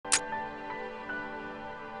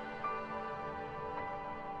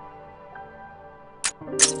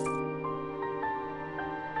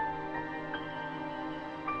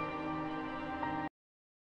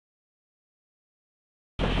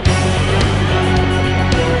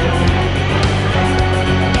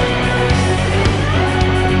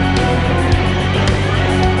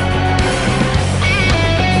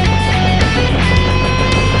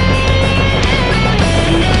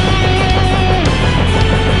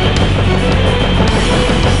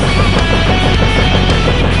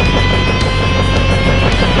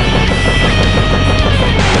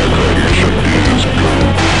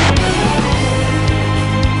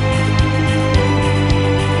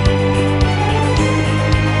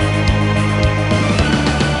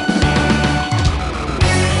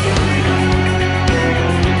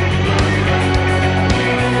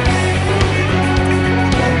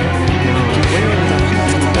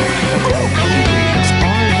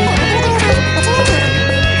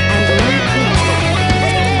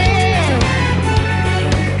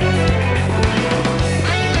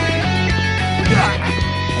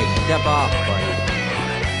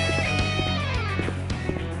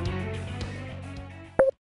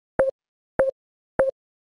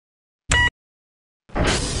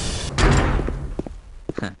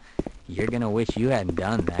You're gonna wish you hadn't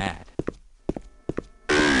done that.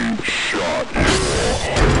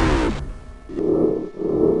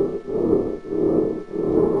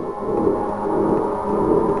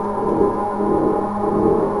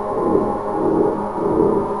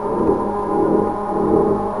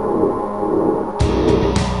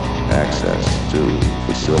 Access to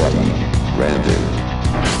facility granted.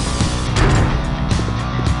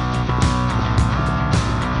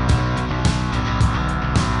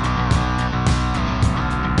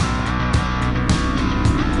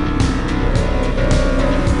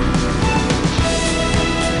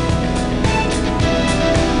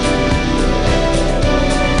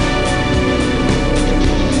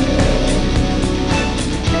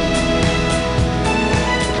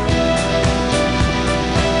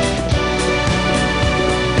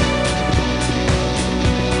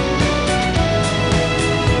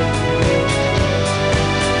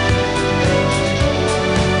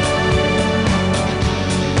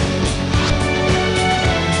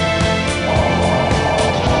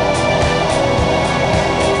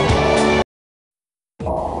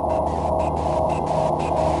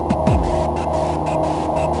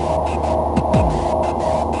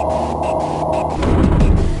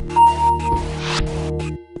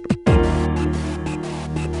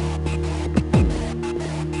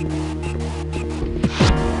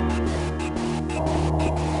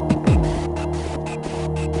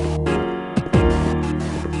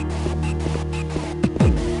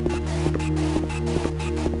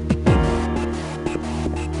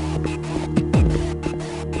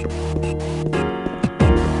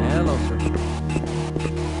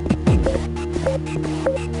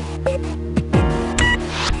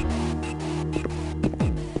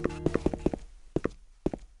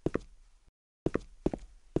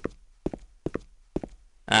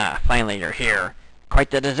 Ah, finally you're here.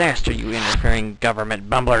 Quite the disaster you interfering government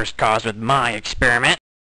bumblers caused with my experiment.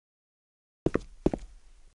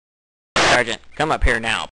 Sergeant, come up here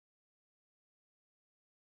now.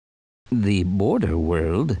 The border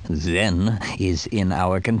world, Zen, is in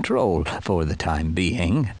our control for the time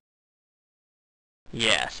being.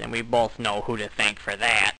 Yes, and we both know who to thank for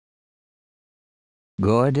that.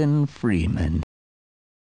 Gordon Freeman.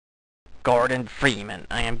 Gordon Freeman.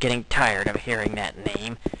 I am getting tired of hearing that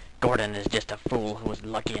name. Gordon is just a fool who was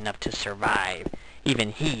lucky enough to survive.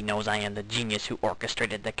 Even he knows I am the genius who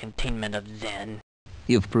orchestrated the containment of Zen.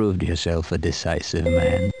 You've proved yourself a decisive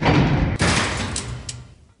man.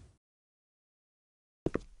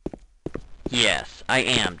 Yes, I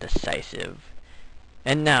am decisive.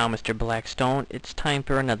 And now, Mr. Blackstone, it's time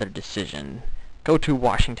for another decision. Go to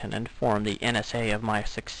Washington and inform the NSA of my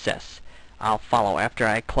success. I'll follow after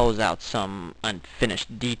I close out some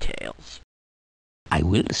unfinished details. I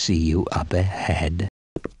will see you up ahead.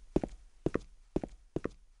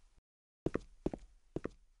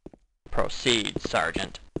 Proceed,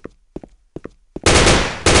 Sergeant.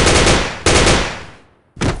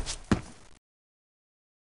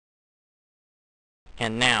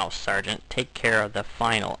 And now, Sergeant, take care of the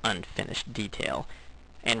final unfinished detail.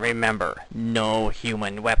 And remember, no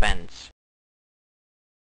human weapons.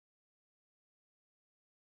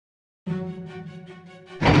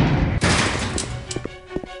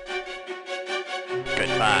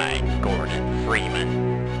 Goodbye, Gordon Freeman.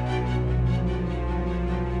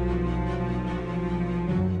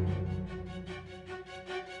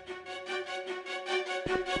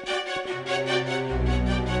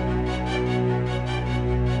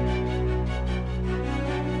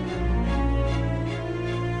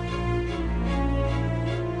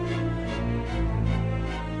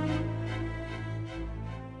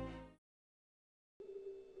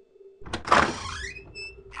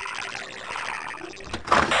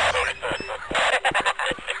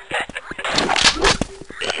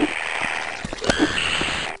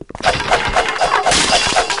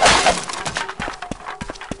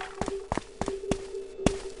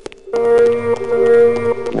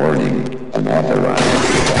 Warning, unauthorized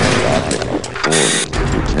biological force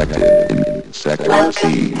detected in Sector Welcome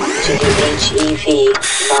C. to the HEV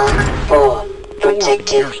Mark IV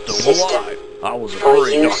protective system I was for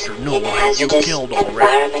afraid use Dr. in Newell had you hazardous killed already.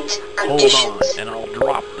 environment Hold on, conditions. and I'll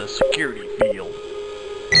drop the security field.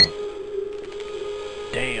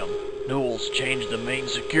 Damn, Newell's changed the main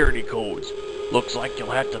security codes. Looks like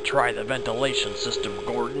you'll have to try the ventilation system,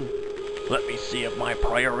 Gordon. Let me see if my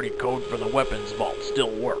priority code for the weapons vault still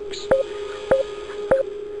works.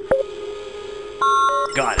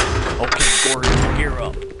 Got it. Okay, Gordon, gear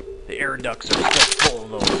up. The air ducts are still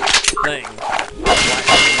full of those things.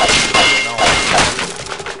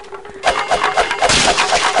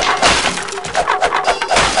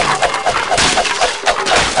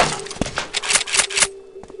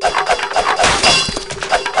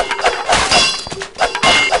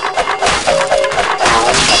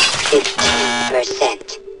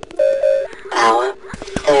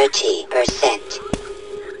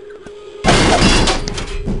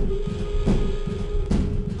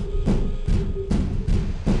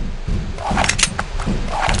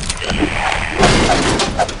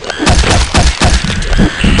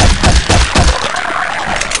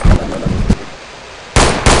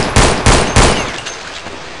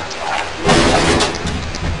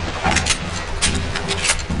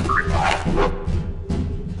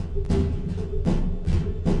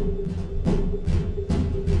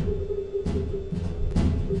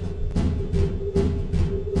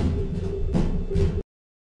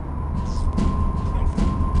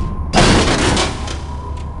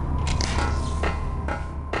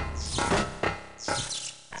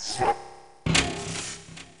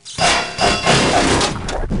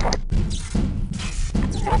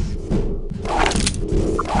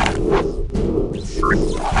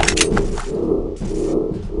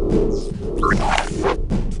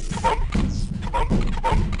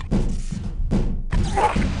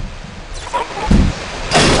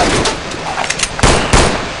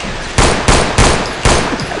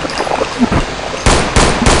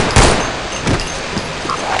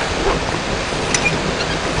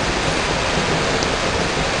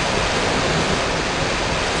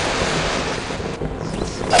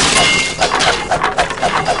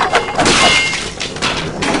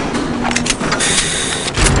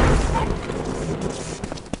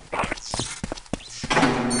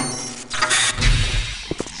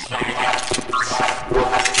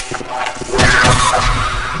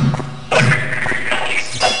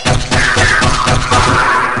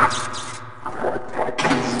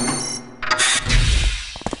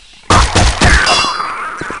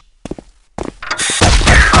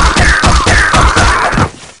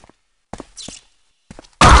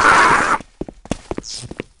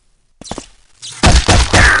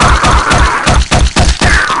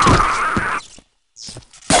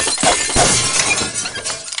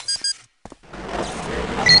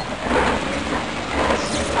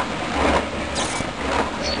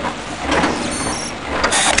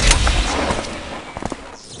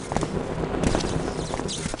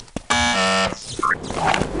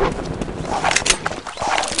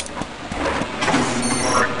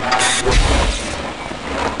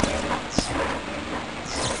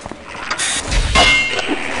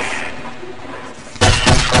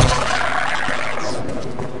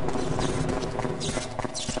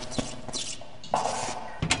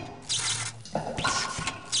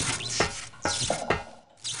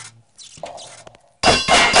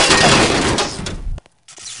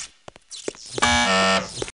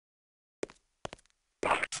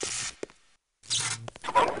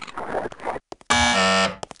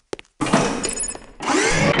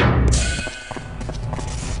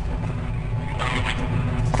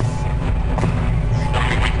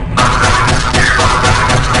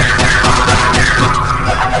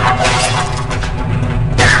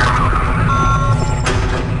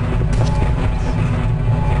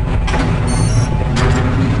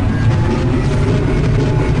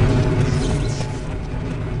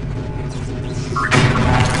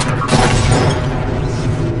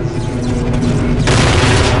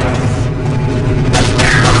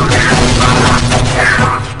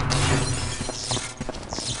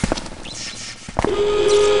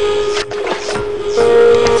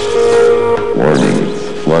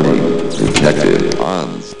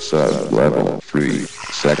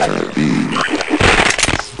 Sector B.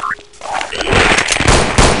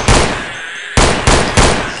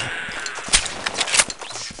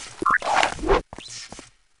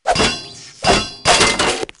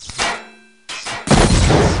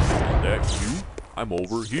 That you? I'm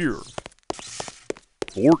over here.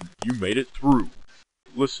 Gordon, you made it through.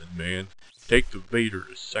 Listen, man, take the Vader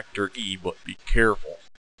to Sector E, but be careful.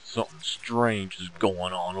 Something strange is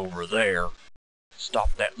going on over there.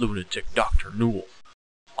 Stop that lunatic Dr. Newell.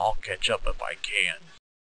 I'll catch up if I can.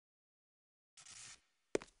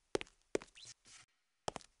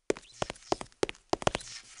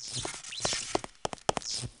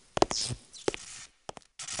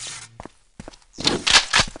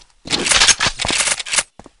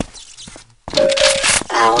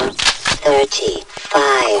 Power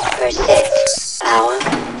 35%. Power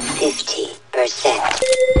 50%.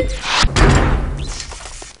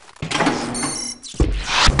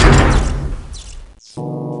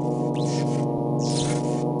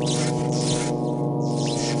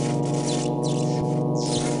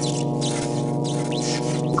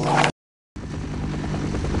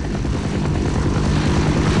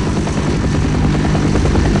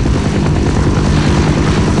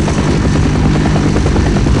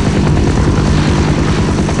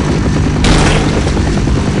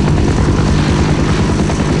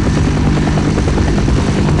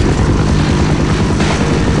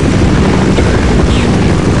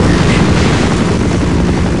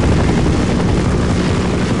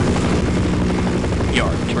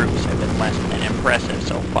 Impressive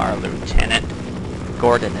so far, Lieutenant.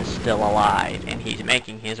 Gordon is still alive, and he's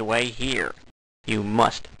making his way here. You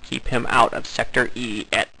must keep him out of Sector E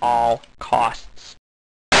at all costs.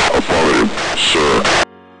 Affirmative, sir.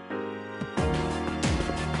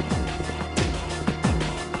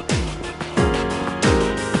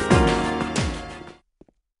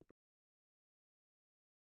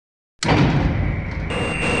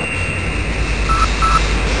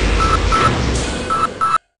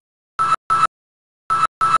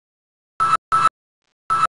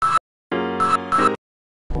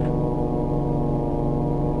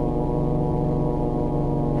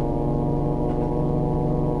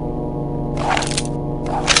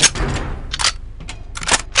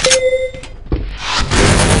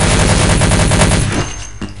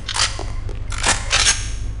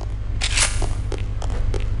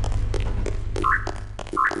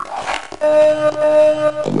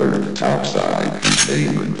 Alert topside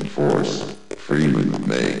containment force. Freeman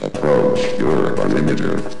may approach your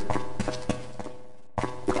perimeter.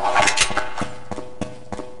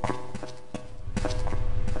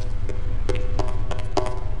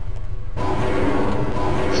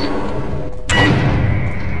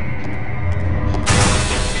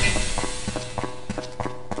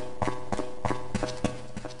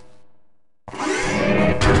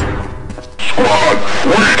 Squad,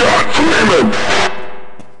 we got Freeman!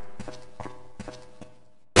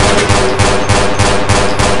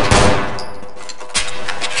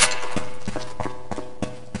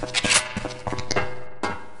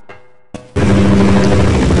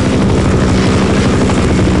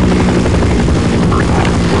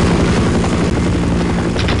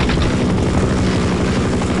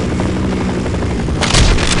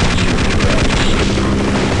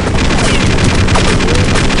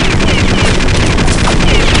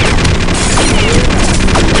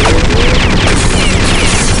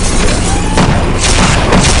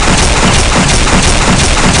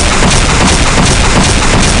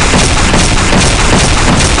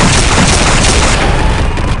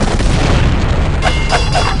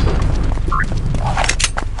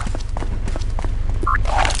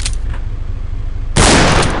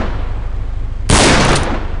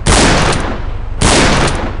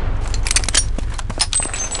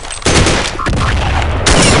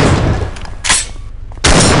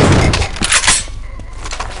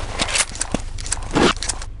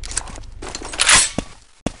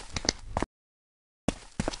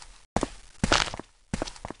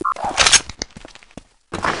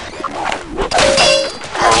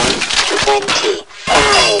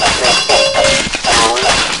 Power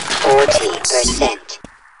 40%.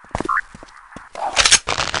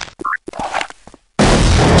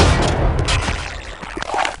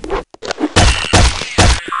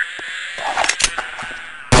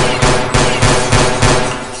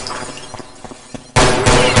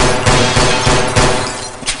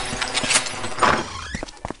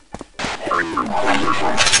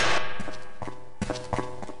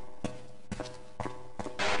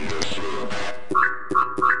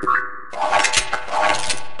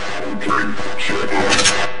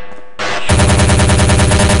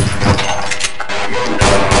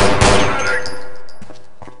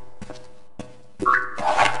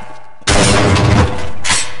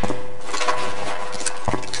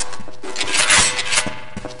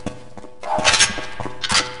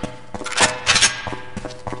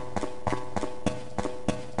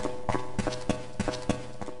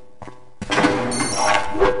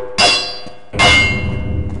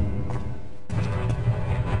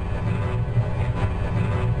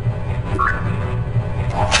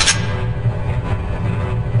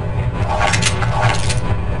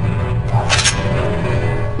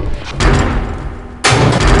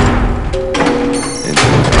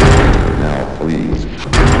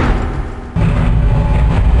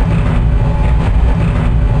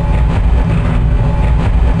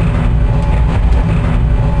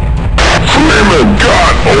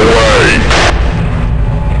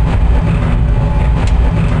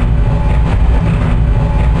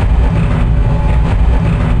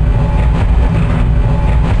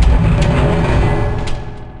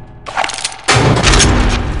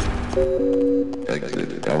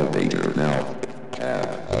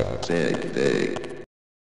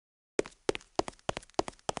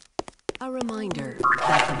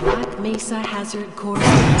 Mesa Hazard Core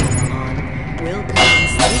on will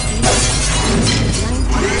commence this evening.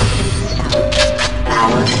 19:30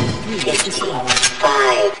 Power hours.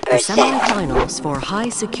 55%. The semifinals for high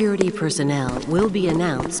security personnel will be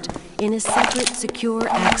announced in a separate secure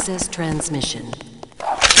access transmission.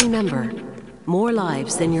 Remember, more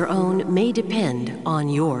lives than your own may depend on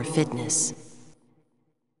your fitness.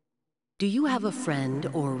 Do you have a friend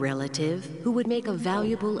or relative who would make a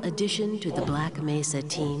valuable addition to the Black Mesa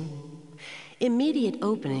team? Immediate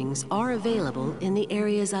openings are available in the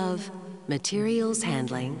areas of materials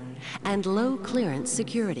handling and low clearance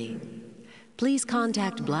security. Please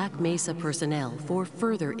contact Black Mesa personnel for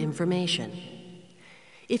further information.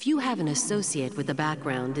 If you have an associate with a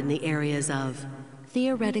background in the areas of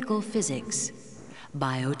theoretical physics,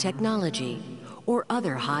 biotechnology, or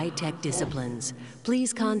other high-tech disciplines,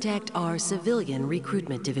 please contact our Civilian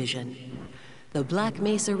Recruitment Division. The Black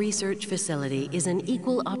Mesa Research Facility is an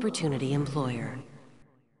equal opportunity employer.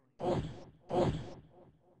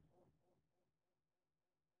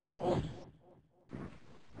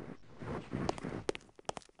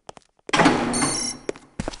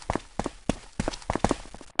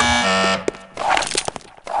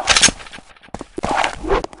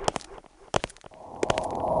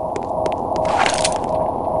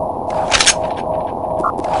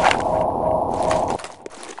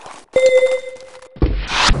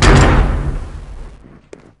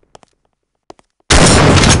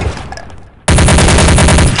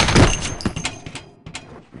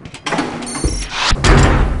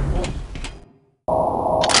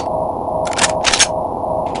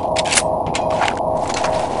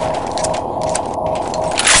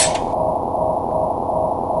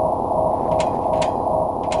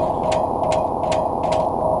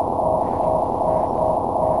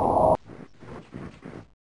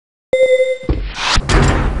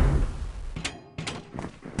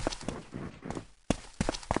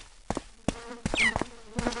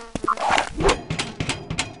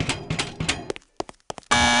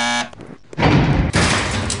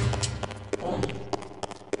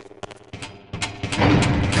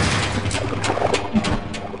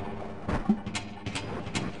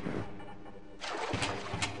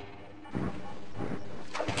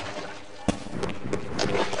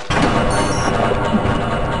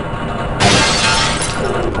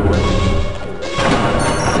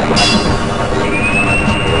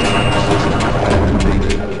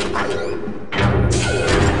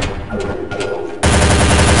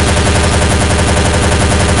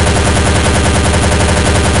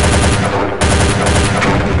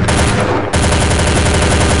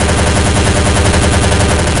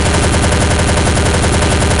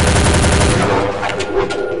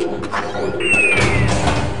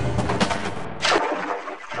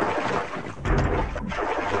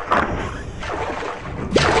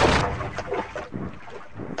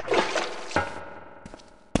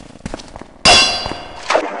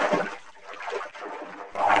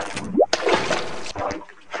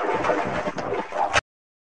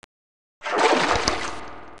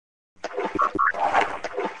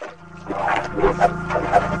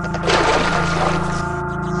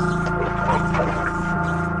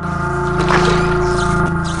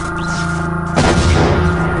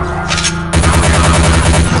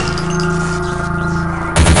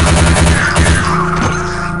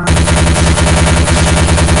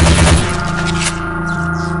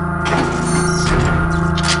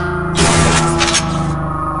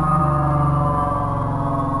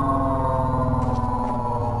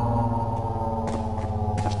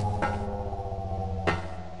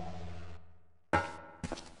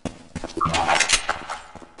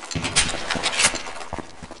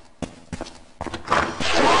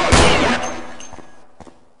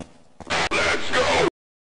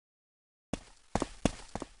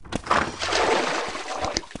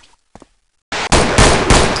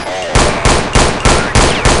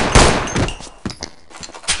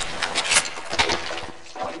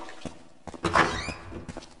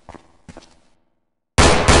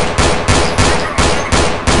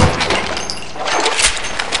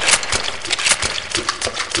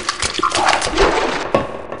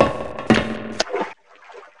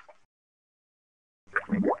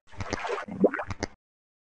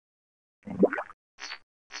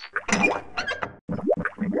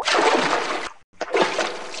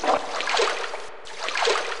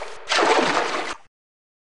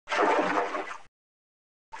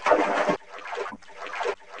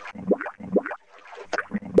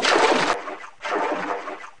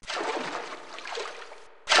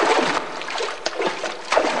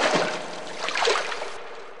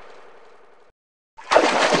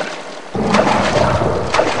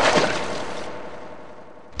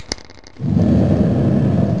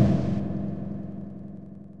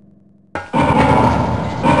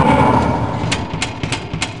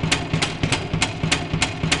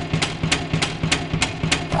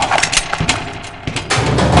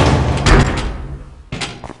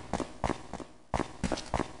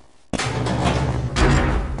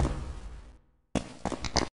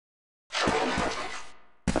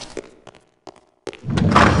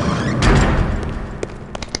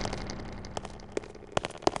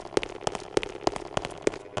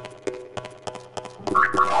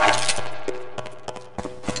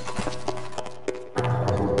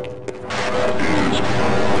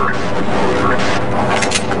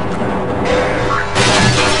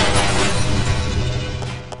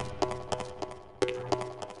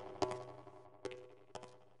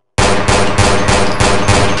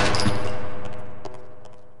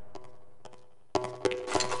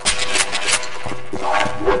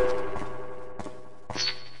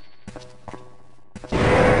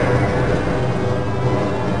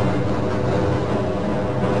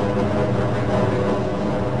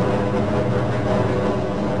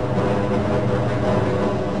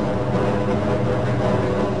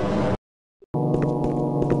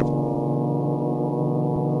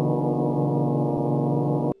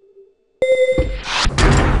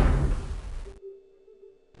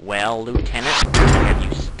 Well, Lieutenant, have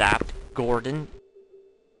you stopped Gordon?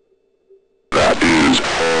 That is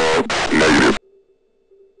negative.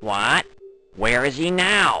 What? Where is he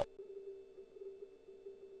now?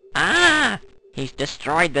 Ah! He's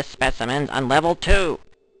destroyed the specimens on level 2,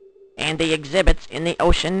 and the exhibits in the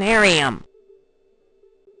oceanarium.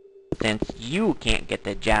 Since you can't get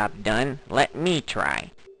the job done, let me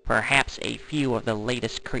try. Perhaps a few of the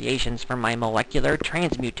latest creations from my molecular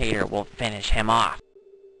transmutator will finish him off.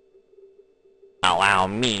 Allow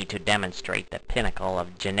me to demonstrate the pinnacle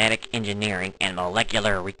of genetic engineering and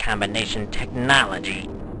molecular recombination technology.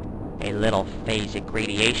 A little phasic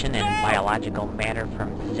radiation and biological matter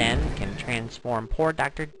from Xen can transform poor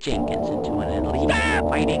Dr. Jenkins into an elite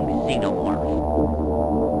fighting xenomorph.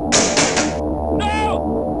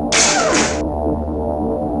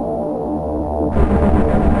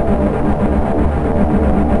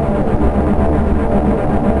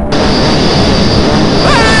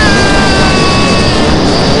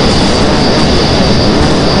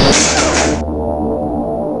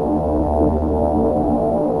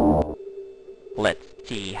 Let's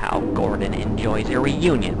see how Gordon enjoys a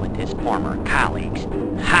reunion with his former colleagues.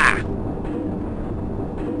 Ha!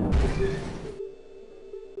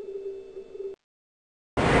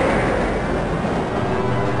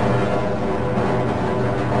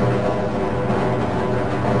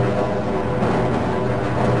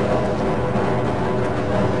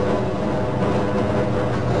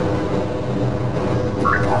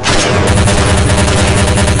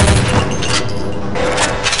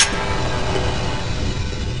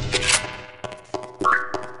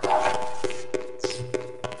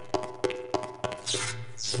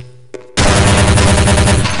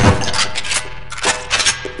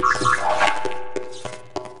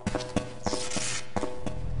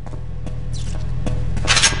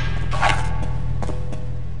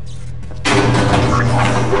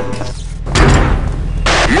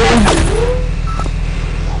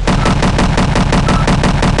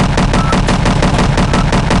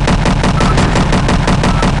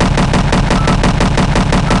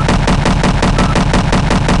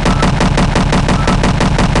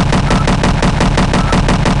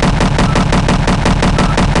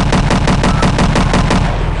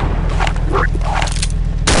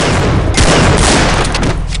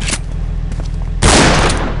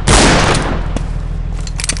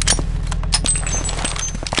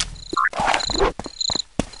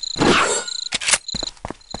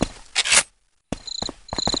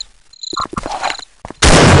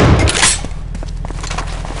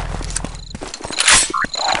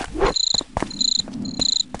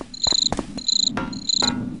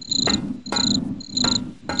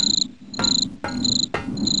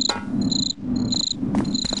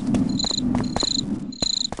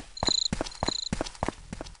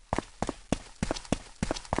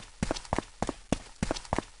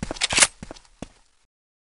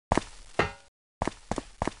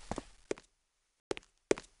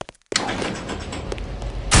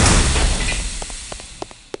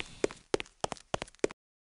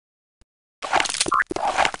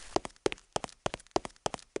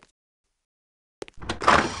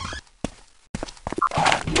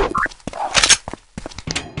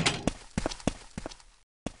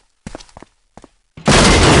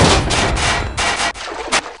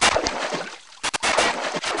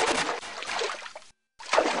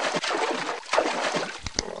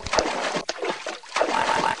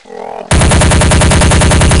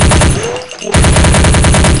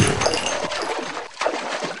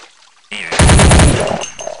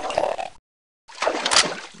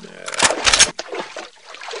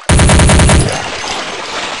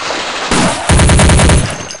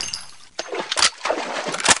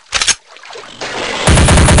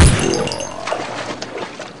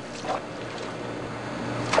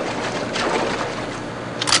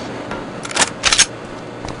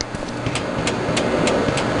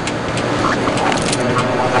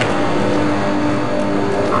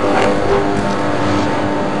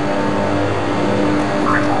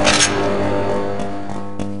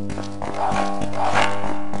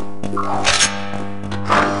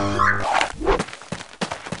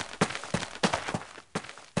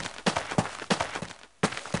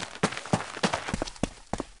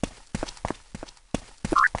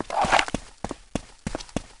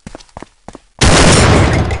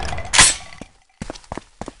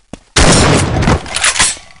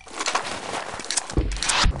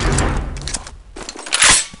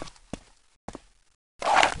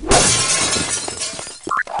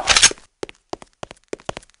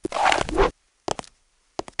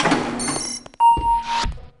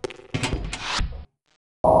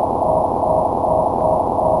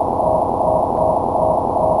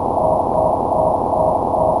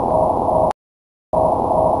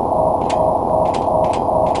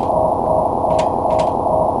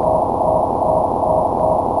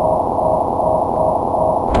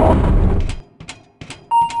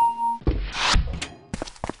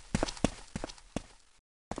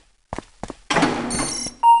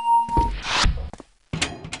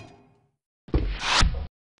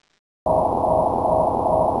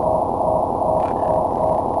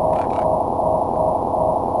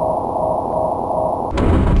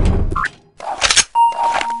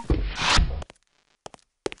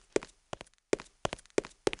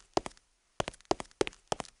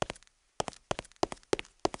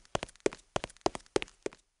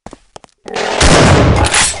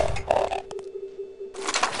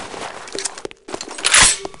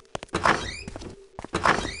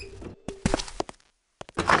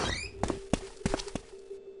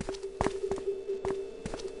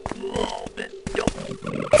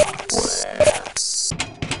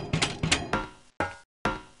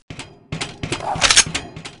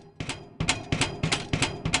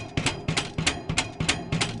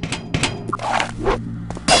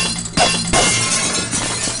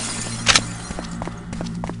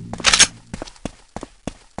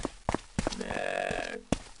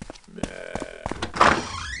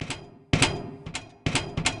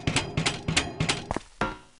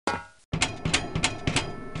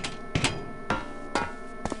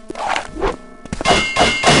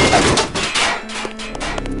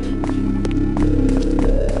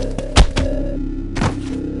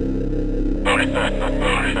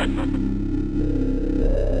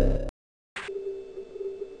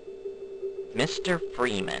 Mr.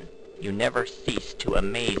 Freeman, you never cease to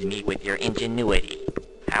amaze me with your ingenuity.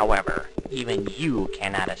 However, even you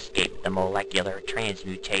cannot escape the molecular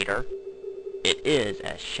transmutator. It is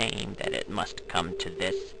a shame that it must come to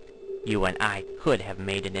this. You and I could have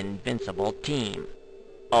made an invincible team.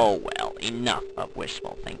 Oh well, enough of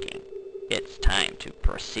wishful thinking. It's time to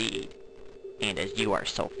proceed. And as you are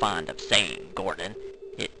so fond of saying, Gordon,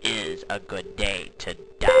 it is a good day to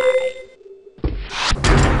die.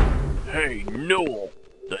 Hey, Newell!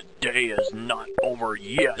 The day is not over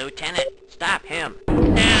yet! Lieutenant, stop him!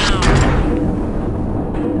 Now!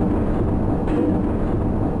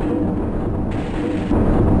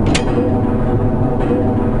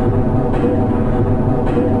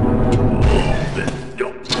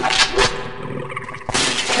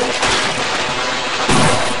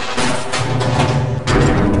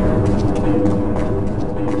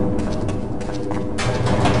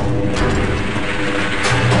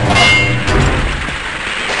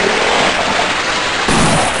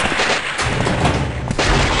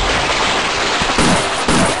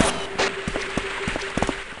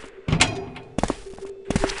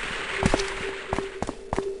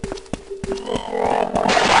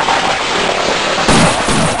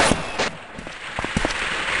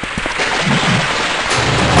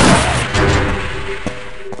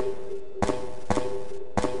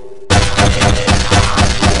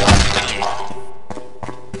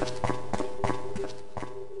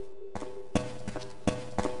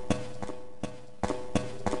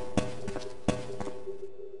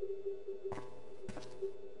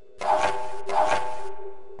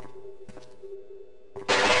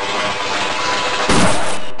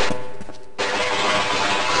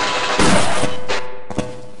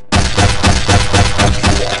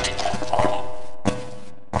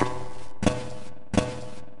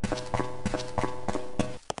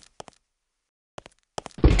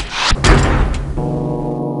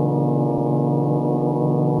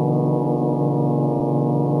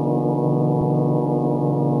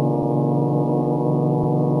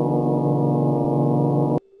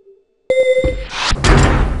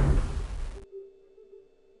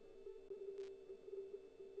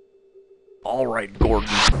 Alright, Gordon,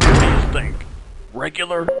 what do you think?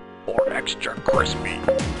 Regular or extra crispy?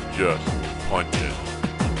 Just punch it.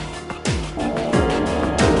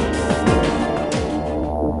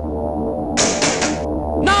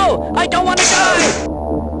 No! I don't want to die!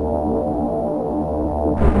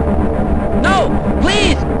 No!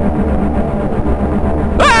 Please!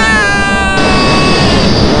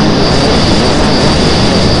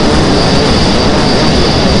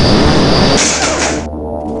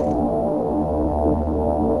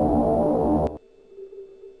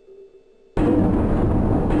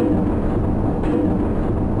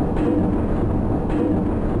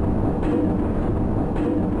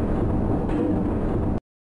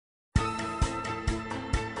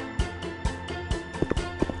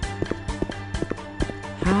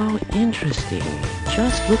 How interesting.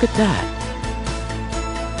 Just look at that.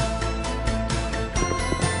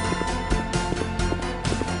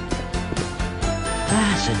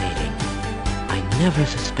 Fascinating. I never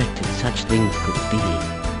suspected such things could be.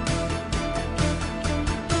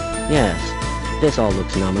 Yes, this all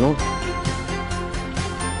looks nominal.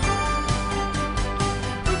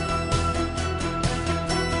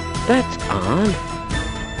 That's odd.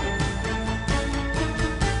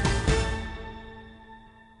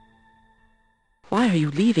 Why are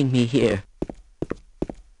you leaving me here?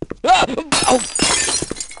 Ah! Oh!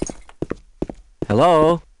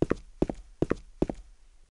 Hello?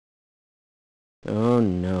 Oh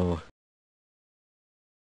no.